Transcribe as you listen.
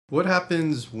What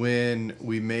happens when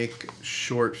we make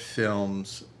short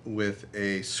films with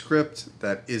a script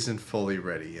that isn't fully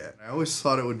ready yet? I always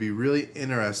thought it would be really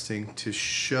interesting to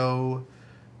show,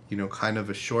 kind of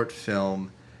a short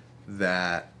film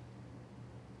that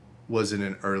was in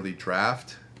an early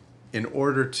draft in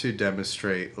order to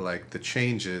demonstrate like the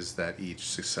changes that each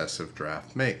successive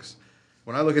draft makes.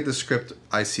 When I look at the script,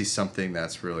 I see something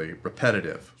that's really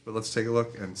repetitive. But let's take a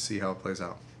look and see how it plays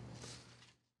out.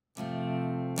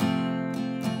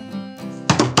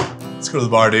 Let's go to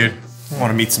the bar, dude. I want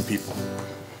to meet some people.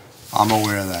 I'm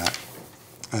aware of that.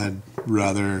 I'd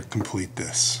rather complete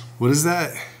this. What is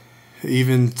that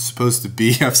even supposed to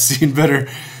be? I've seen better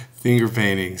finger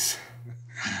paintings.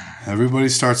 Everybody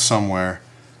starts somewhere.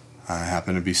 I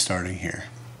happen to be starting here.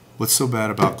 What's so bad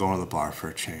about going to the bar for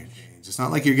a change? It's not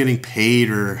like you're getting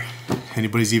paid or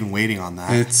anybody's even waiting on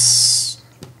that. It's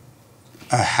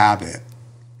a habit.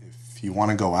 If you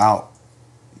want to go out,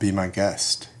 be my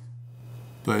guest.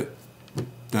 But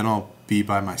then I'll be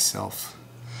by myself.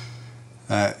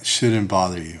 That shouldn't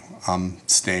bother you. I'm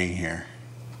staying here.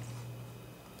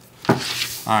 All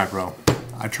right, bro.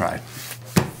 I tried.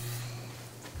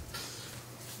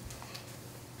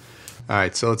 All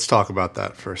right, so let's talk about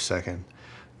that for a second.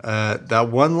 That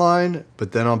one line,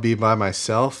 but then I'll be by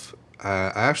myself,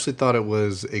 I actually thought it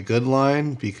was a good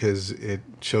line because it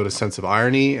showed a sense of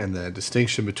irony and the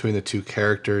distinction between the two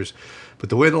characters. But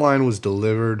the way the line was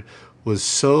delivered was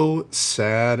so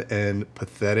sad and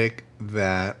pathetic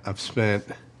that I've spent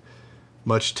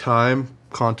much time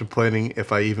contemplating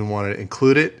if I even wanted to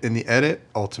include it in the edit.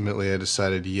 Ultimately, I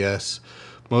decided yes,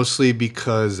 mostly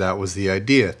because that was the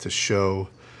idea, to show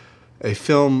a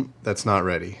film that's not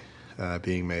ready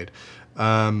being made.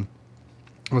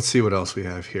 Let's see what else we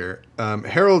have here.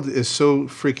 Harold is so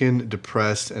freaking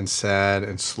depressed and sad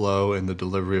and slow in the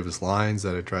delivery of his lines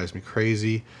that it drives me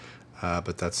crazy.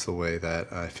 But that's the way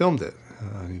that I filmed it.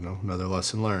 Another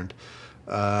lesson learned.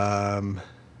 Draft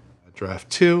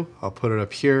 2, I'll put it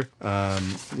up here.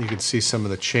 You can see some of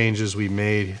the changes we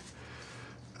made.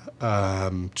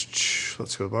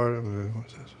 Let's go to bar.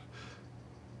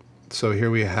 So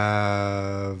here we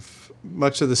have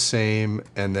much of the same,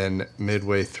 and then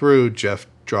midway through, Jeff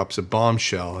drops a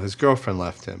bombshell. His girlfriend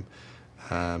left him.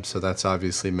 So that's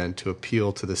obviously meant to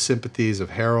appeal to the sympathies of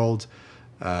Harold.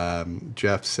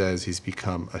 Jeff says he's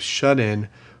become a shut-in,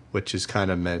 which is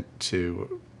kind of meant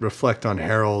to reflect on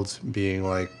Harold being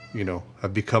like,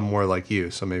 I've become more like you.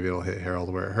 So maybe it'll hit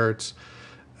Harold where it hurts.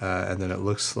 And then it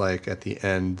looks like at the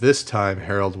end this time,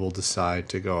 Harold will decide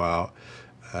to go out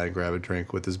and grab a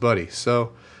drink with his buddy.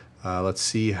 So let's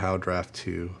see how draft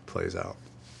 2 plays out.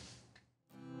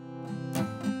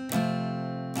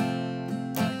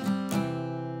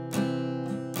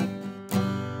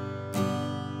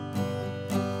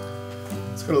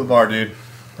 Let's go to the bar, dude.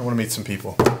 I want to meet some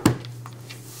people.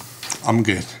 I'm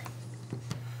good.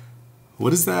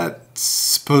 What is that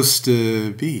supposed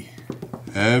to be?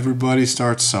 Everybody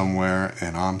starts somewhere,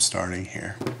 and I'm starting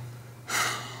here.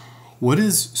 What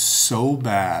is so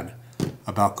bad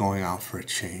about going out for a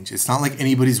change? It's not like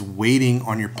anybody's waiting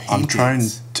on your paintings. I'm trying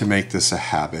to make this a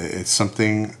habit. It's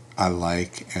something I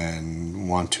like and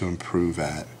want to improve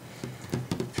at.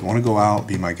 If you want to go out,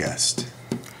 be my guest.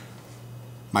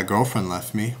 My girlfriend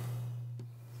left me.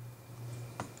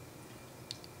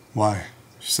 Why?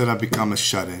 She said I've become a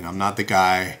shut-in. I'm not the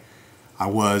guy I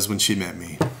was when she met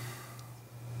me.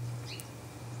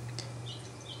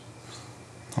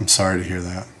 I'm sorry to hear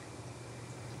that.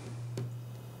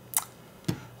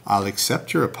 I'll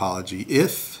accept your apology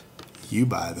if you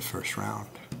buy the first round.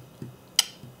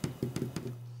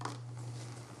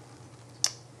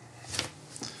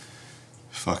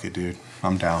 Fuck it, dude.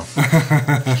 I'm down.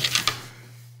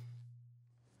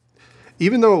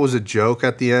 Even though it was a joke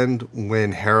at the end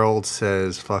when Harold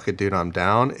says, fuck it, dude, I'm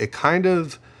down, it kind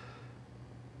of,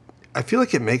 I feel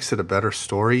like it makes it a better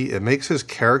story. It makes his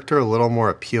character a little more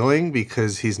appealing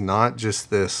because he's not just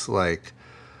this, like,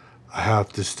 I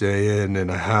have to stay in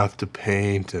and I have to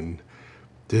paint and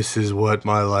this is what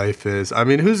my life is. I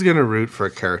mean, who's going to root for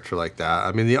a character like that?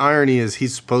 I mean, the irony is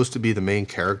he's supposed to be the main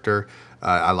character.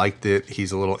 I liked it.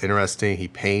 He's a little interesting. He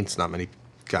paints. Not many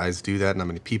guys do that. Not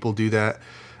many people do that.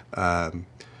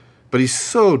 But he's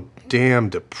so damn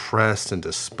depressed and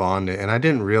despondent, and I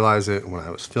didn't realize it when I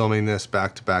was filming this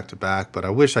back to back to back, but I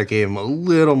wish I gave him a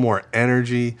little more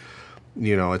energy.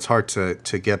 It's hard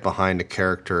to get behind a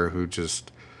character who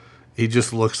he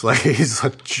just looks like he's a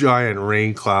giant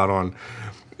rain cloud on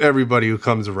everybody who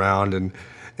comes around, and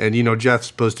Jeff's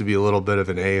supposed to be a little bit of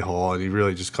an a-hole, and he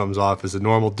really just comes off as a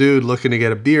normal dude looking to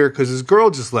get a beer because his girl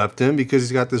just left him because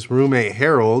he's got this roommate,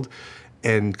 Harold.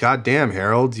 And goddamn,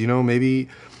 Harold, maybe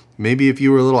maybe if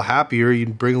you were a little happier,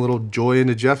 you'd bring a little joy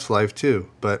into Jeff's life too.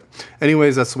 But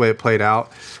anyways, that's the way it played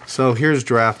out. So here's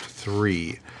draft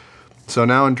 3. So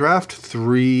now in draft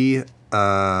 3,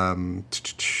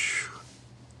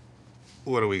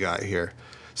 what do we got here?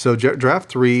 So draft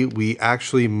 3, we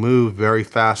actually move very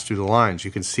fast through the lines.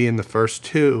 You can see in the first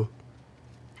two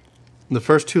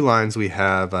lines we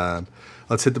have,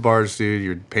 let's hit the bars, dude.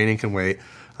 Your painting can wait.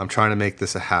 I'm trying to make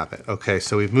this a habit. Okay,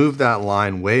 so we've moved that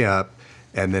line way up,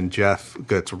 and then Jeff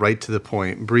gets right to the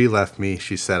point. Bree left me.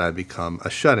 She said I become a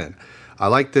shut-in. I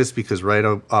like this because right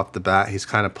off the bat, he's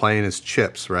kind of playing his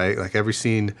chips, right? Like every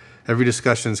scene, every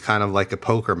discussion is kind of like a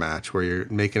poker match where you're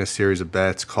making a series of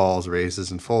bets, calls,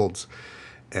 raises, and folds.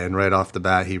 And right off the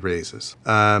bat, he raises.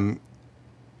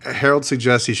 Harold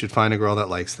suggests he should find a girl that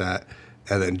likes that.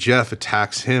 And then Jeff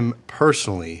attacks him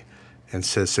personally and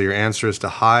says, so your answer is to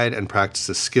hide and practice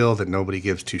a skill that nobody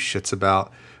gives two shits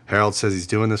about. Harold says he's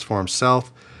doing this for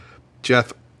himself.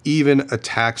 Jeff even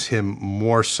attacks him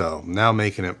more so, now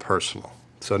making it personal.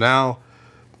 So now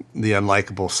the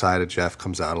unlikable side of Jeff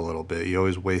comes out a little bit. You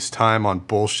always waste time on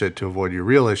bullshit to avoid your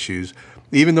real issues.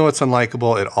 Even though it's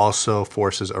unlikable, it also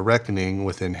forces a reckoning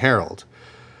within Harold.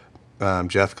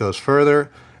 Jeff goes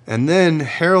further, and then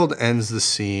Harold ends the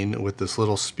scene with this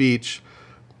little speech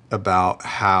about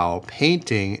how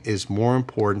painting is more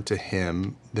important to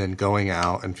him than going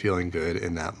out and feeling good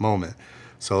in that moment.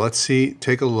 So let's see,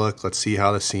 take a look, let's see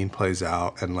how the scene plays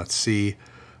out, and let's see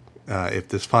if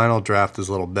this final draft is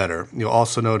a little better. You'll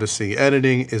also notice the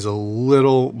editing is a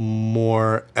little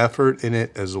more effort in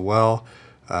it as well.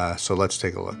 So let's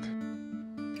take a look.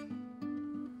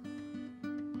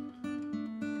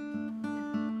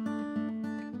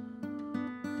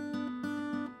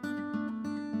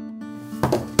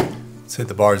 Let's hit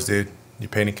the bars, dude. Your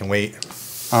painting can wait.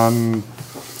 I'm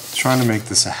trying to make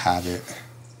this a habit.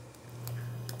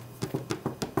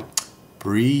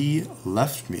 Bree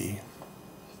left me,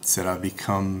 said I've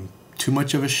become too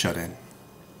much of a shut-in.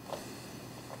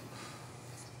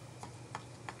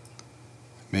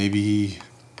 Maybe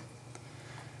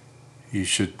you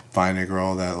should find a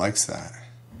girl that likes that.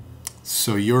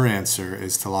 So your answer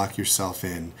is to lock yourself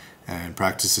in and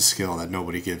practice a skill that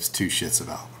nobody gives two shits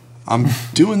about. I'm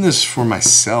doing this for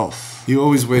myself. You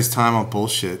always waste time on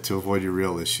bullshit to avoid your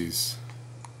real issues.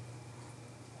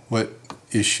 What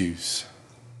issues?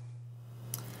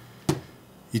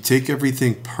 You take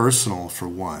everything personal for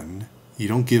one. You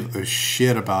don't give a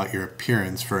shit about your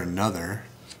appearance for another.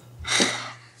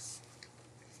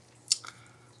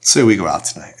 Say we go out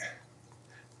tonight.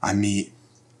 I meet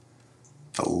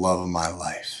the love of my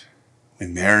life. We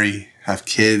marry, have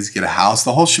kids, get a house,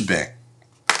 the whole shebang.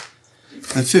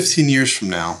 And 15 years from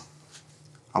now,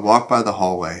 I walk by the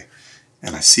hallway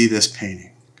and I see this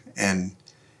painting and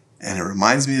it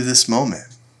reminds me of this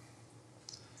moment.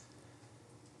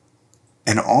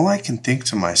 And all I can think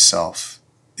to myself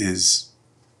is,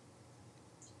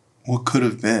 what could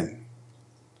have been?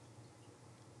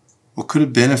 What could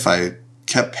have been if I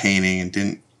kept painting and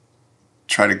didn't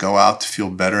try to go out to feel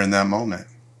better in that moment?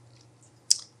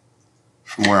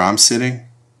 From where I'm sitting,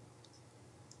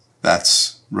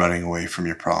 that's running away from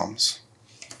your problems.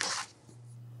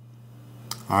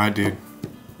 All right, dude.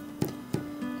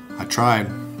 I tried.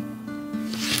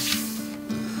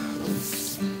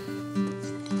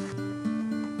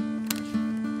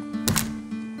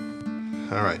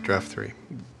 All right, draft 3.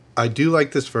 I do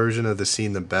like this version of the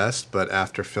scene the best, but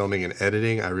after filming and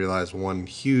editing, I realized one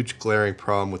huge glaring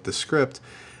problem with the script,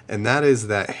 and that is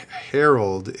that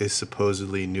Harold is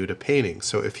supposedly new to painting.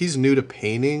 So if he's new to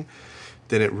painting,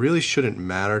 then it really shouldn't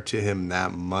matter to him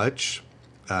that much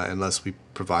unless we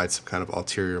provide some kind of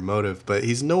ulterior motive. But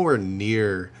he's nowhere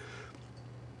near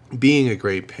being a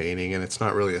great painting, and it's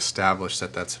not really established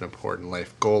that that's an important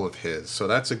life goal of his. So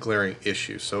that's a glaring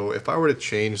issue. So if I were to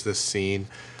change this scene,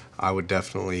 I would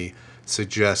definitely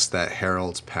suggest that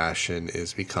Harold's passion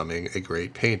is becoming a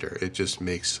great painter. It just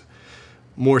makes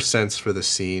more sense for the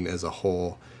scene as a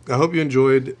whole. I hope you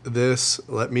enjoyed this.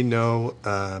 Let me know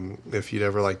if you'd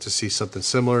ever like to see something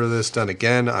similar to this done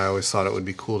again. I always thought it would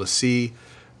be cool to see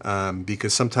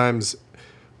because sometimes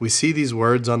we see these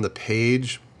words on the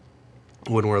page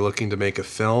when we're looking to make a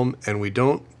film and we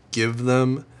don't give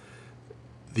them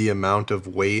the amount of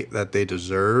weight that they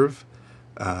deserve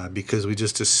because we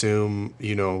just assume,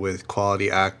 you know, with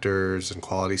quality actors and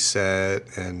quality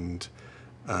set and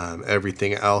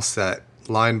everything else that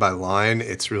line by line,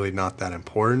 it's really not that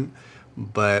important.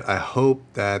 But I hope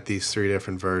that these 3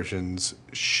 different versions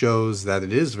shows that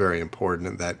it is very important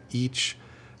and that each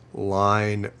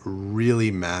line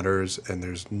really matters and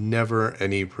there's never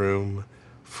any room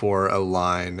for a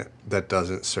line that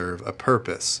doesn't serve a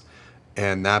purpose.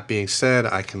 And that being said,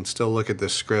 I can still look at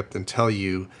this script and tell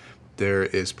you there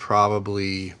is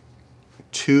probably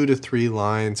 2 to 3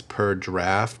 lines per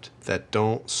draft that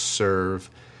don't serve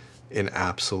an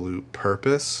absolute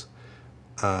purpose.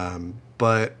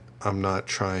 But I'm not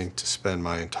trying to spend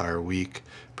my entire week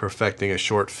perfecting a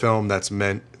short film that's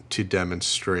meant to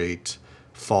demonstrate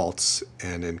faults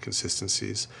and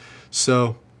inconsistencies.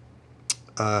 So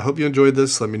I hope you enjoyed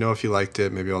this. Let me know if you liked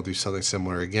it. Maybe I'll do something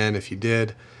similar again if you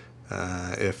did.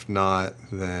 If not,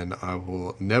 then I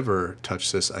will never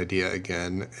touch this idea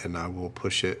again, and I will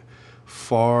push it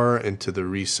far into the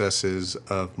recesses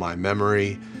of my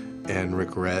memory and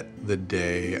regret the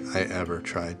day I ever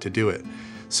tried to do it.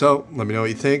 So let me know what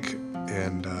you think,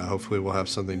 and hopefully we'll have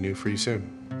something new for you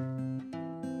soon.